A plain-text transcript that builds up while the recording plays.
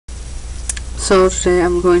So today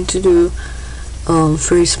I'm going to do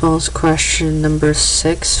free response question number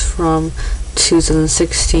 6 from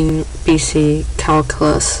 2016 BC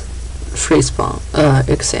Calculus free response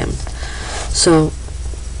exam. So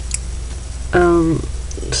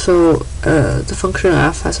the function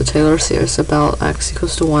f has a Taylor series about x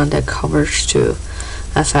equals to 1 that converges to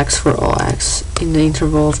fx for all x in the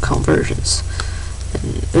interval of convergence.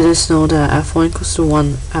 And it is known that f1 equals to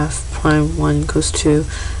 1, f prime 1 equals to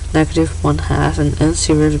negative 1/2, and nth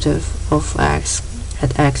derivative of x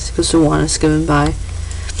at x equals to 1 is given by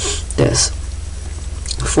this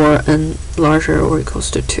for n larger or equals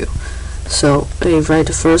to 2. So we write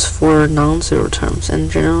the first four non-zero terms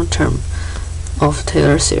and general term of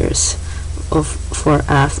Taylor series for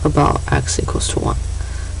f about x equals to 1.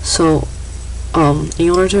 So in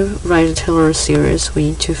order to write a Taylor series, we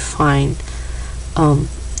need to find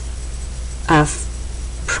f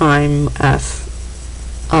prime, f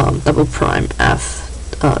double prime, f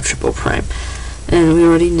triple prime, and we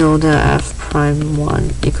already know that f prime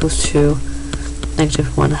 1 equals to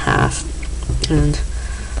negative 1/2, and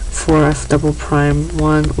for f double prime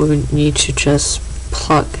 1 we need to just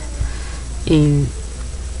plug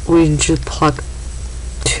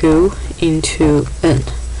 2 into n.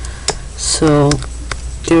 So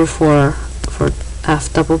therefore for f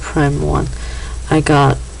double prime 1 I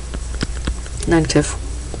got negative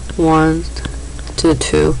 1 to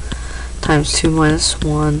 2 times 2 minus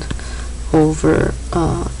 1 over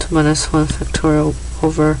 2 minus 1 factorial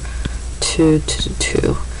over 2 to the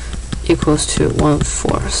 2 equals to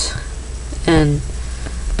 1/4, and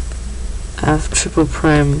f triple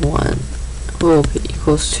prime 1 will be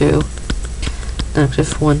equals to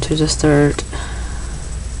negative 1 to the 3rd,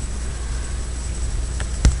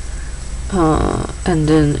 and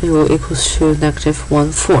then it will equals to negative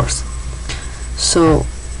 1/4. So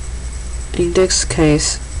in this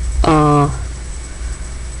case,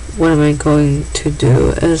 what am I going to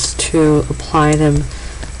do is to apply them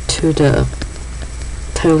to the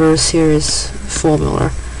Taylor series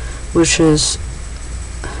formula, which is,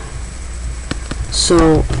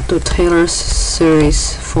 so the Taylor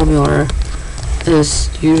series formula is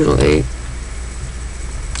usually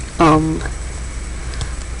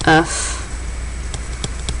f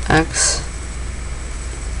x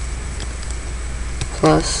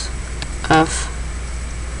plus f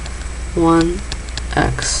 1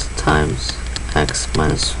 x times x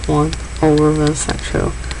minus 1 over 1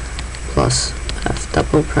 factorial plus f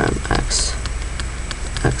double prime x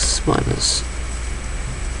minus,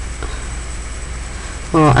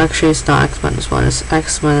 well, actually it's not x minus 1, it's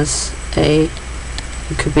x minus a.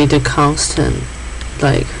 It could be the constant,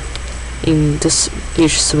 like in this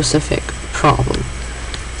each specific problem,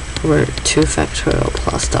 over 2 factorial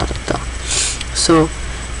plus dot dot dot. So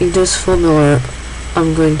in this formula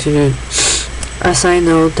I'm going to do, as I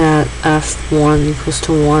know that f1 equals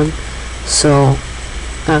to 1, so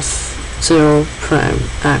f0 prime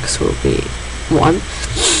x will be 1,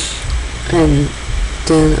 and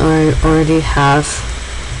then I already have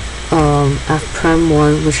f prime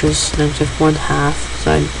 1, which is negative 1/2,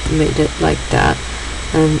 so I made it like that,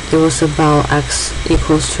 and it was about x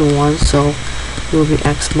equals to 1, so it will be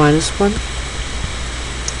x minus 1,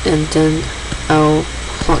 and then I'll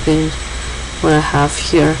plug in what I have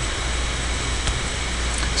here.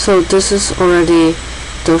 So this is already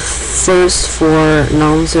the first four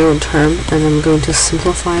non-zero term, and I'm going to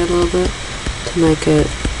simplify it a little bit to make it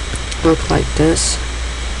look like this.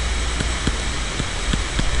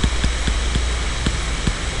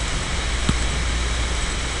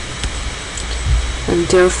 And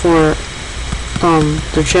therefore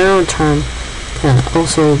the general term can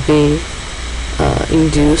also be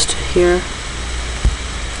induced here.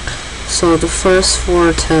 So the first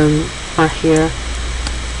four terms are here,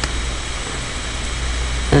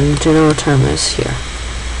 and general term is here.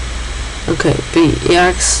 Okay,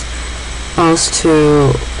 Ex as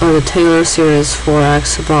to the Taylor series for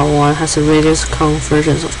x about 1 has a radius of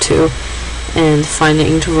convergence of 2, and find the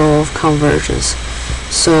interval of convergence.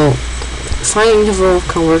 So finding interval of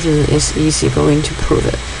convergence is easy, going to prove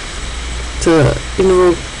it. The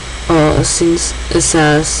interval, since it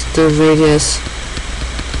says the radius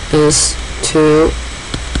is 2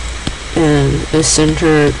 and is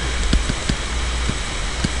centered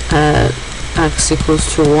at x equals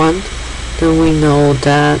to 1, then we know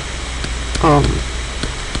that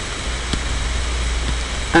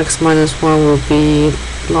x minus 1 will be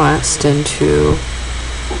less than 2,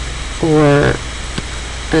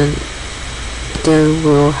 and then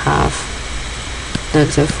we'll have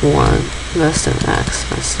negative 1 less than x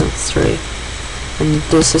less than 3, and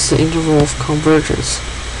this is the interval of convergence.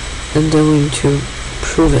 And then we need to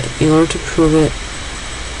prove it. In order to prove it,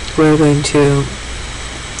 we're going to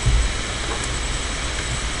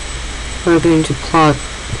plug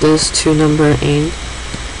these two numbers in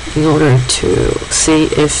order to see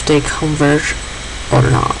if they converge or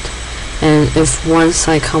not. And if one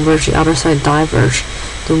side converge, the other side diverge,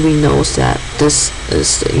 then we know that this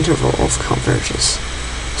is the interval of convergence.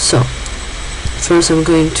 So first I'm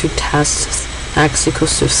going to test x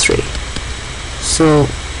equals to 3. So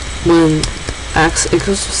when x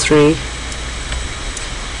equals to 3,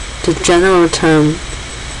 the general term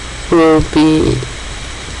will be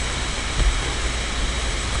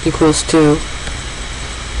equals to,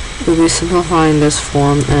 we'll be simplifying this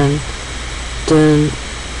form, and then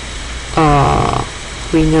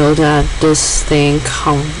we know that this thing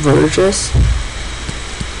converges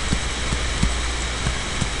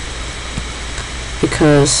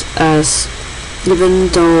because even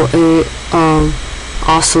though it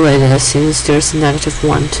oscillated, since there's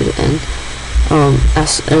 -1 to the n,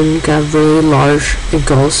 as n got really large,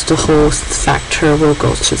 the whole factor will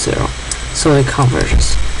go to 0, so it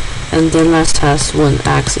converges. And then let's test when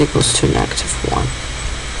x equals to -1.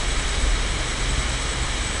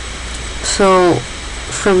 So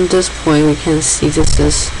from this point we can see this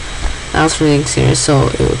is alternating series, so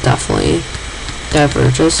it will definitely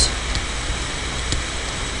diverges,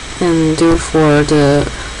 and therefore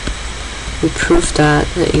we prove that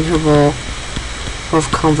the interval of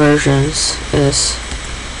convergence is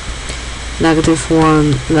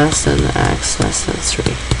 -1 less than x less than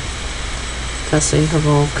 3. That's the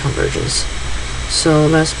interval of convergence. So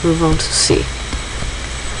let's move on to C.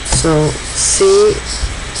 So C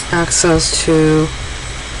asks us to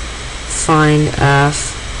find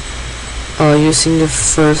f using the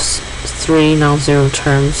first 3 non-zero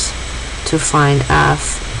terms to find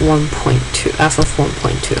f of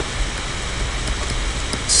 1.2.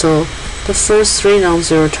 So the first 3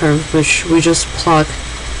 non-zero terms, which we just plug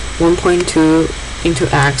 1.2 into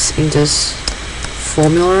x in this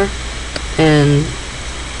formula, and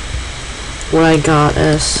what I got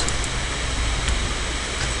is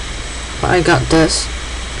this,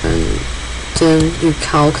 and then you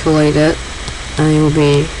calculate it, and it will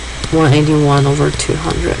be 181 over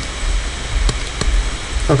 200.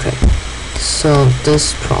 Okay, so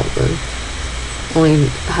this problem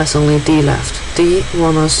has only D left. D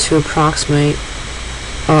wants us to approximate,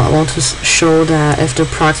 want to show that if the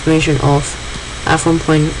approximation of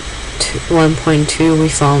f1.2 we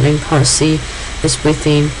found in part C is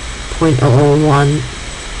within 0.001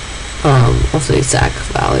 of the exact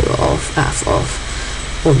value of f of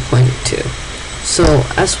 1.2. So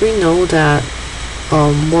as we know that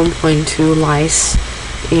 1.2 lies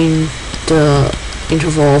in the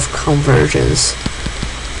interval of convergence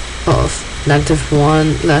of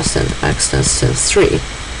 -1 less than x less than 3,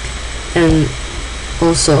 and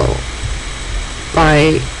also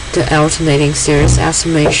by the alternating series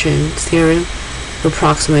estimation theorem, the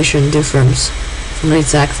approximation differs from the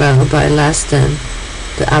exact value by less than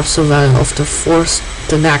the absolute value of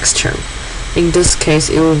the next term. In this case,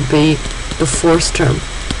 it will be the fourth term,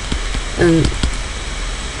 and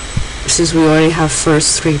since we already have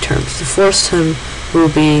first 3 terms, the fourth term will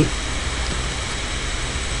be,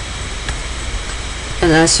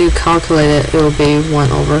 and as you calculate it, it will be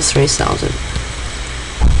 1 over 3,000.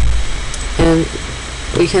 And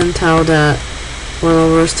we can tell that 1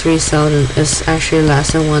 over 3,000 is actually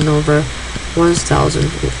less than 1 over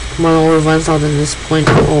 1,000. 1 over 1,000 is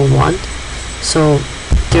 0.01. So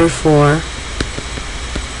therefore,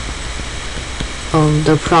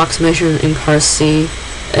 the approximation in part C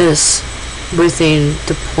is within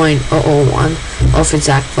the 0.001 of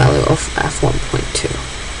exact value of f1.2.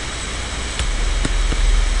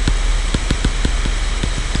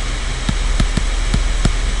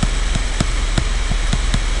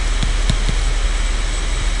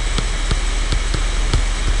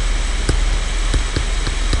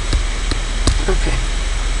 Okay,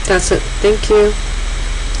 that's it. Thank you.